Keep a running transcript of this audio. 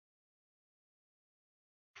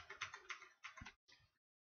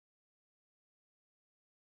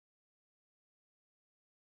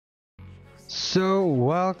So,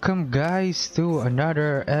 welcome guys to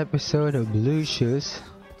another episode of Lucius.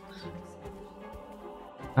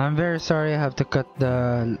 I'm very sorry I have to cut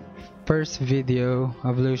the first video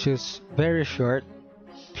of Lucius very short.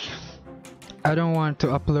 I don't want to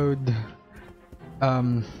upload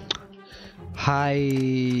I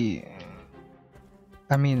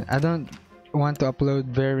don't want to upload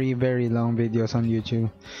very long videos on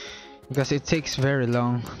YouTube because it takes very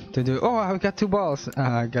long to do. Oh, I got two balls.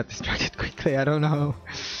 I got distracted quickly. I don't know.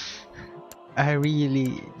 I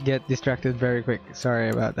really get distracted very quick. Sorry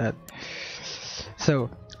about that. So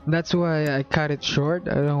that's why I cut it short.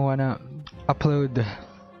 I don't wanna upload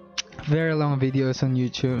very long videos on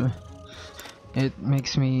YouTube. It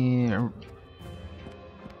makes me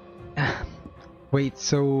wait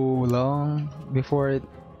so long before it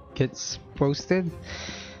gets posted.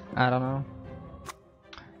 I don't know.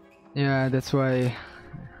 Yeah, that's why.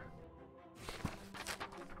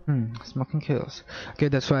 Smoking kills. Okay,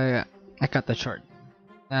 that's why I cut that short.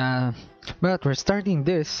 But we're starting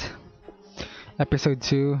this episode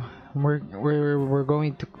 2. We're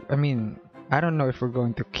going to. I don't know if we're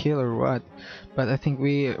going to kill or what, but I think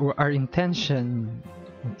our intention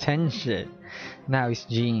now is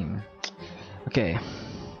Jean. Okay.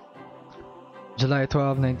 July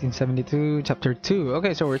 12, 1972, chapter 2.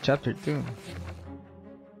 Okay, so we're chapter 2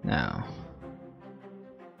 now.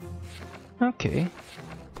 Okay,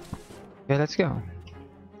 let's go.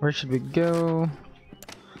 Where should we go?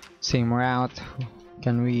 Same route.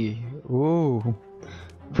 Can we? Ooh,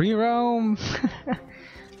 free roam.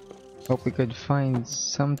 Hope we could find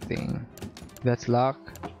something. That's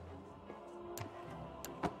locked.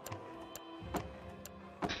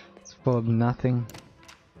 It's full of nothing.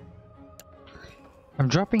 I'm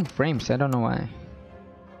dropping frames. I don't know why.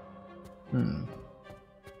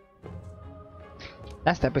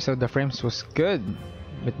 Last episode the frames was good,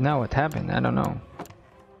 but now what happened? I don't know.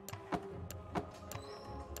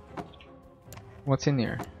 What's in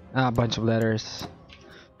here? A bunch of letters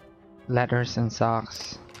and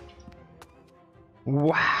socks.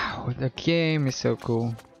 Wow, the game is so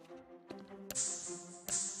cool.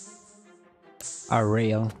 A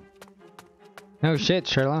rail. No shit,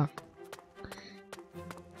 Sherlock.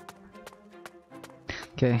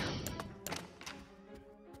 Okay.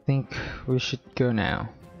 Think we should go now.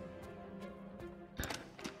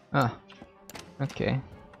 Okay.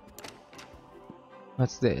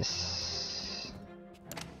 What's this?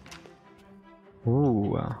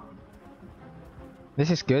 Ooh. This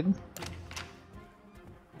is good.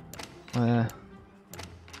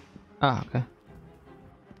 Okay.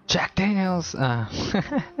 Jack Daniels.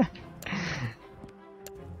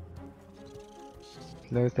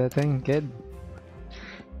 Close that thing, kid.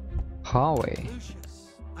 Hallway.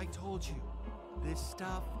 Lucius, I told you, this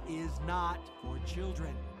stuff is not for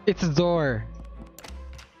children. It's a door.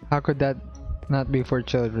 How could that not be for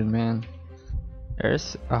children, man?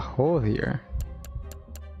 There's a hole here.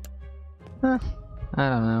 I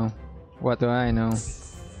don't know. What do I know?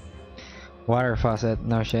 Water faucet.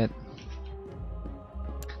 No shit.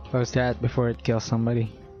 Close that before it kills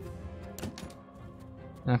somebody.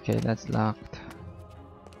 Okay, that's locked.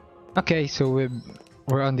 Okay, so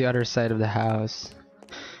we're on the other side of the house.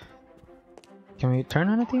 Can we turn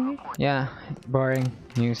on the TV? Yeah, boring.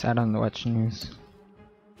 News. I don't watch news.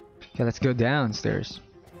 Okay, let's go downstairs.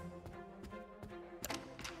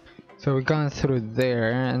 So we've gone through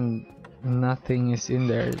there and nothing is in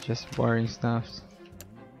there, just boring stuff.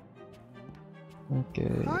 Okay,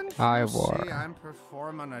 Ivor. I'm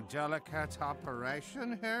performing a delicate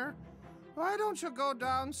operation here. Why don't you go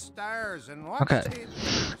downstairs and watch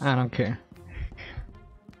TV? I don't care.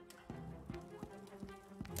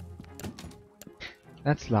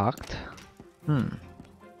 That's locked.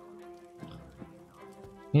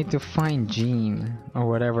 Need to find Gene or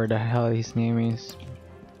whatever the hell his name is.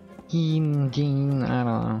 Gene, I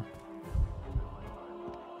don't know.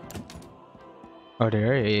 Oh,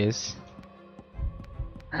 there he is.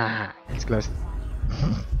 It's close.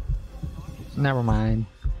 Never mind.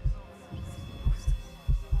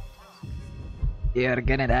 You're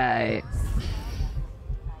gonna die.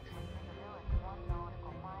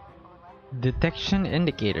 Detection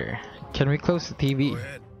indicator. Can we close the TV? Go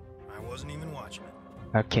ahead. I wasn't even watching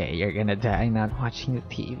it. Okay, you're gonna die not watching the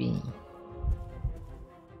TV.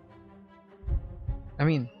 I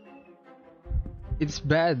mean, it's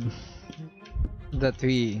bad that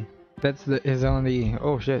is only.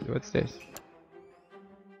 Oh shit! What's this?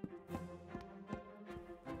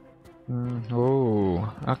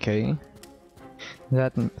 Oh, okay.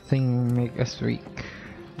 That thing make us weak.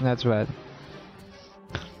 That's bad.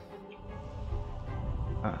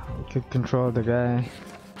 We could control the guy.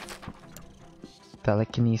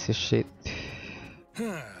 telekinesis shit.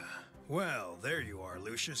 Well, there you are,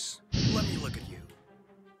 Lucius. Let me look at you.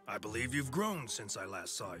 I believe you've grown since I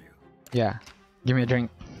last saw you. Yeah, give me a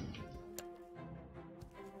drink.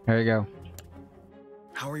 There you go.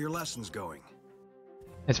 How are your lessons going?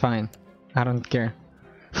 It's fine. I don't care.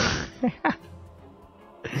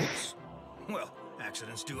 Oops. Well,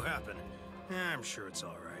 accidents do happen. I'm sure it's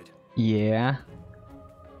all right. Yeah.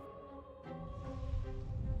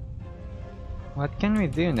 What can we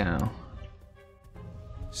do now?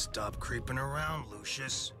 Stop creeping around,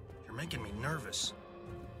 Lucius. You're making me nervous.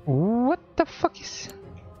 What the fuck is...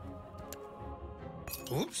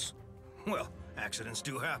 Oops. Well, accidents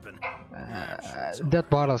do happen. that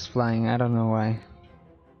bottle's flying. I don't know why.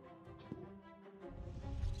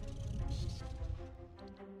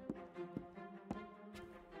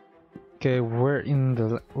 Okay, we're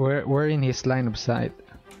in his line of sight.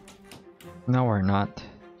 No, we're not.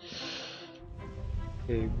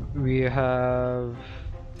 Okay, we have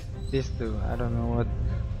these two. I don't know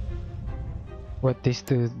what these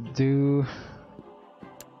two do.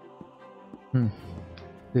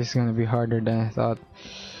 This is gonna be harder than I thought.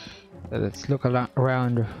 Let's look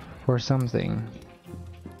around for something.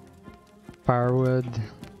 Firewood,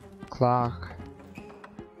 clock.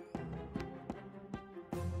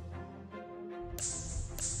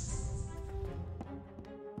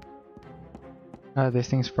 Ah, this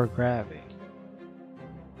thing's for grabbing.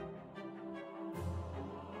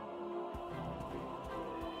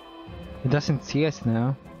 It doesn't see us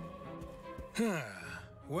now.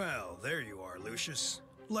 Well, there you are, Lucius.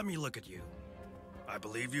 Let me look at you. I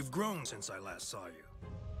believe you've grown since I last saw you.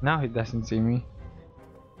 Now it doesn't see me.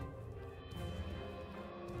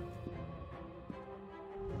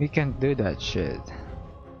 We can't do that shit.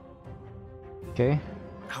 Okay?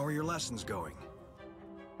 How are your lessons going?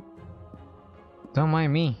 Don't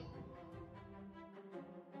mind me.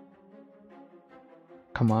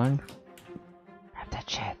 Come on. Grab that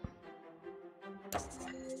shit.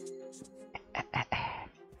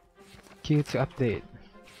 Q to update.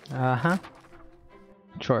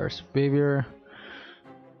 Chores. Behavior.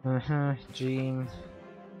 Gene.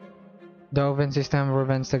 The oven system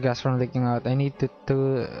prevents the gas from leaking out. I need to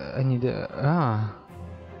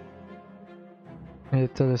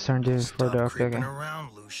discern this for the creeping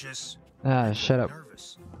around, Lucius. Shut up.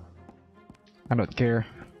 Nervous. I don't care.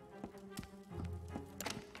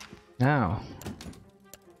 Now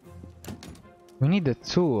we need the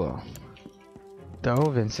tool. The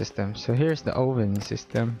oven system. So here's the oven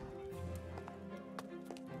system.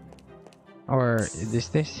 Or is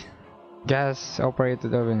this? Gas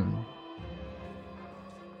operated oven.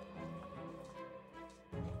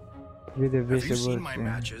 With the visible. Have you seen my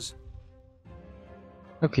matches?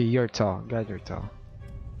 Okay, you're tall. God, you're tall.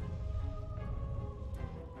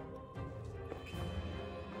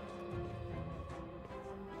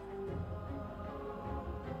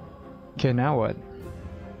 Okay, now what?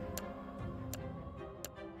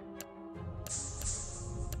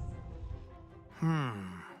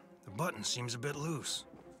 The button seems a bit loose.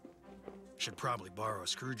 Should probably borrow a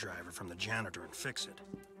screwdriver from the janitor and fix it.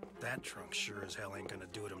 That trunk sure as hell ain't gonna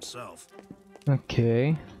do it himself.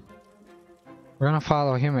 Okay. We're gonna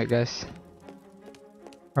follow him, I guess.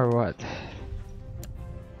 Or what?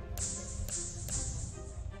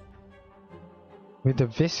 With the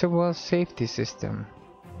visible safety system.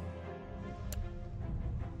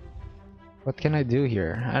 What can I do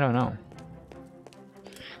here? I don't know.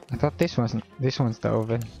 I thought this one's the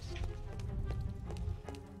oven.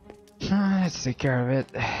 Let's take care of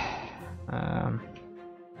it.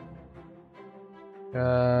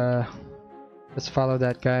 Let's follow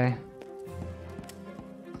that guy.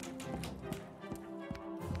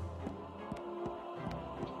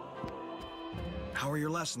 How are your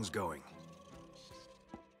lessons going?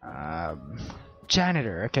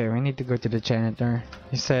 Janitor. Okay, we need to go to the janitor.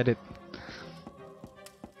 He said it.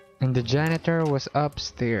 And the janitor was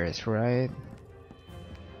upstairs, right?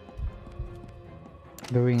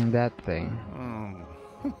 Doing that thing.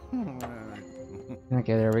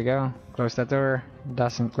 Okay, there we go. Close the door.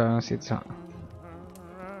 Doesn't close, it's on.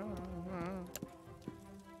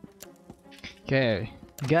 Okay,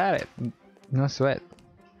 got it. No sweat.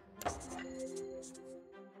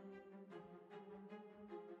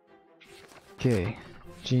 Okay,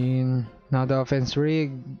 Gene. Now the offense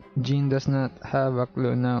rigged. Gene does not have a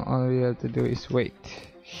clue now. All we have to do is wait.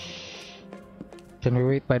 Can we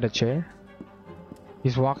wait by the chair?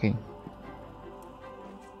 He's walking.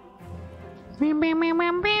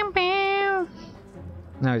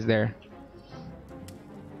 Now he's there.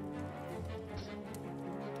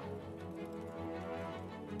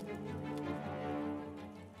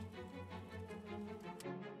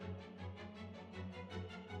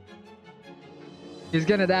 He's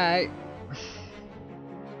gonna die.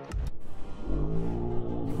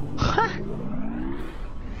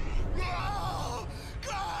 Oh,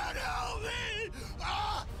 God help me!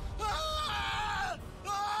 Ah, ah,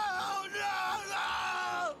 oh, no,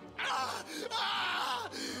 no! Ah, ah,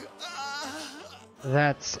 ah.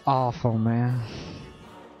 That's awful, man.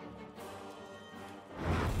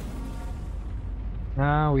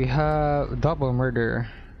 Now we have double murder.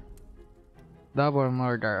 Double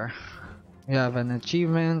murder. We have an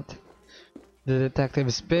achievement. The detective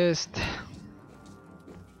is pissed.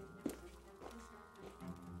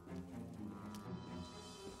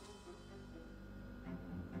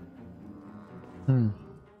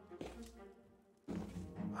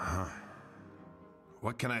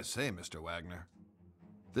 What can I say, Mr. Wagner?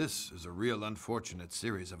 This is a real unfortunate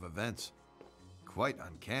series of events. Quite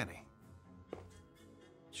uncanny.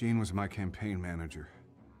 Gene was my campaign manager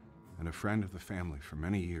and a friend of the family for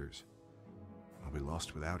many years. I'll be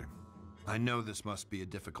lost without him. I know this must be a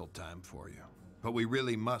difficult time for you, but we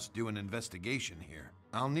really must do an investigation here.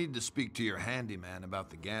 I'll need to speak to your handyman about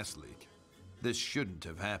the gas leak. This shouldn't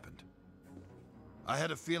have happened. I had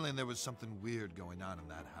a feeling there was something weird going on in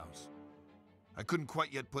that house. I couldn't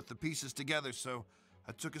quite yet put the pieces together, so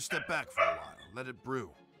I took a step back for a while, let it brew.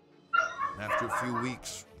 And after a few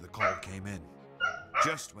weeks, the call came in.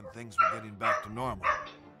 Just when things were getting back to normal,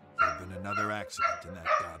 there had been another accident in that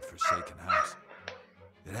godforsaken house.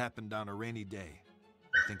 It happened on a rainy day.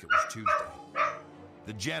 I think it was Tuesday.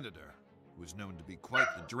 The janitor, who was known to be quite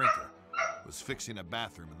the drinker, was fixing a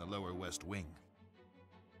bathroom in the lower west wing.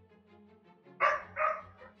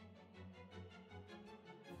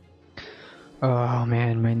 Oh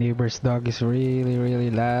man, my neighbor's dog is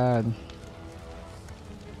really loud.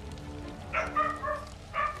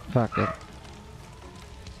 Fuck it.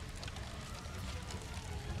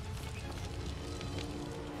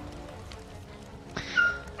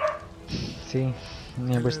 See?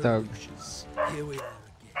 Neighbor's dog. Lucius, here we are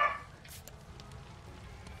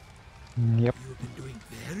Yep. again. You've been doing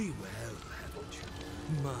very well, haven't you?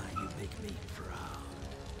 My, you make me proud.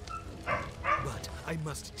 But I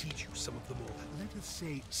must teach you some of the more, let us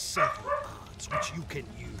say, subtle arts which you can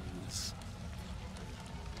use.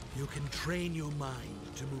 You can train your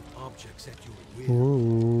mind to move objects at your will.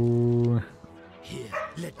 Ooh. Here,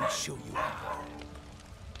 let me show you how.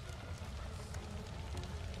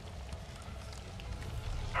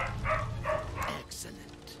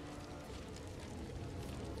 Excellent.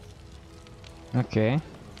 Okay.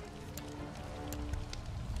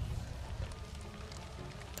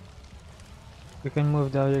 You can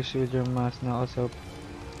move the objects with your mouse now. Also,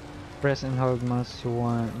 press and hold mouse to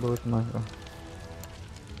one both mouse. Oh.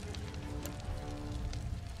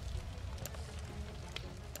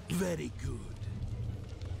 Very good.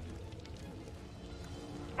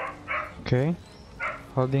 Okay.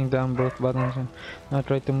 Holding down both buttons. Now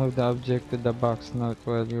try to move the object to the box note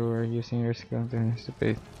while you are using your skill to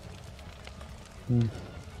anticipate.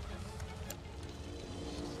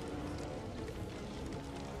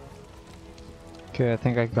 Okay, I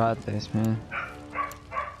think I got this, man.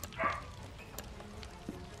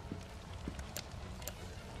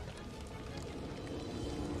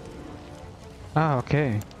 Ah,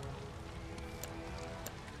 okay.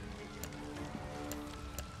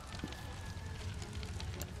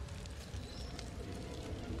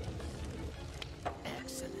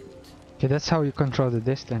 Excellent. Okay, that's how you control the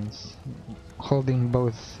distance. Holding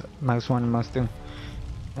both mouse 1 and mouse 2.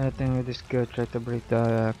 I think with this skill, try to break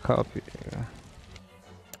the copy.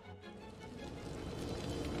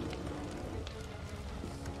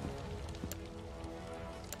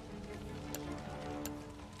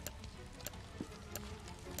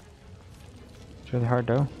 It's really hard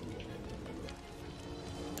though.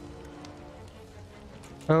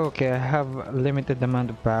 Oh, okay, I have a limited amount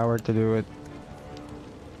of power to do it.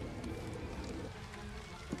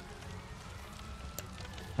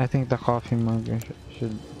 I think the coffee mug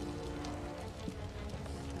should.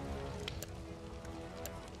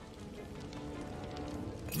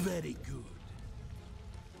 Very good.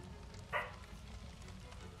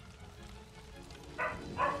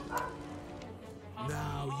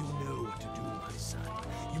 Now you know what to do, my son.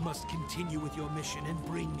 You must continue with your mission and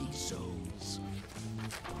bring me souls.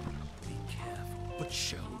 Be careful, but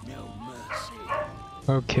show no mercy.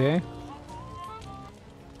 Okay.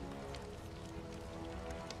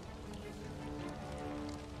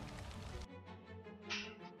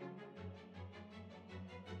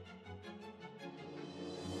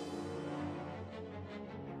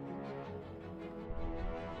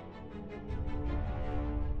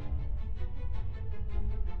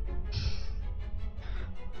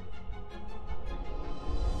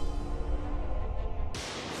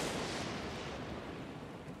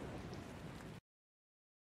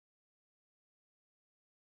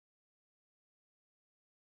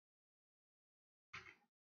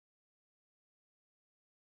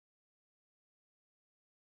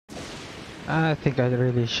 I think I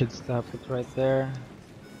really should stop it right there.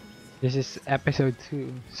 This is episode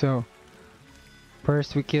 2. So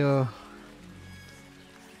first we kill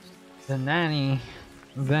the nanny,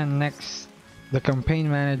 then next the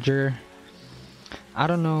campaign manager. I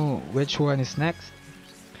don't know which one is next,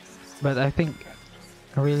 but I think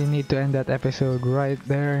I really need to end that episode right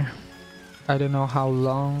there. I don't know how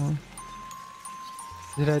long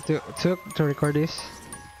did I took to record this,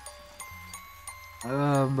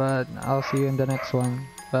 but I'll see you in the next one.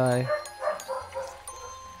 Bye.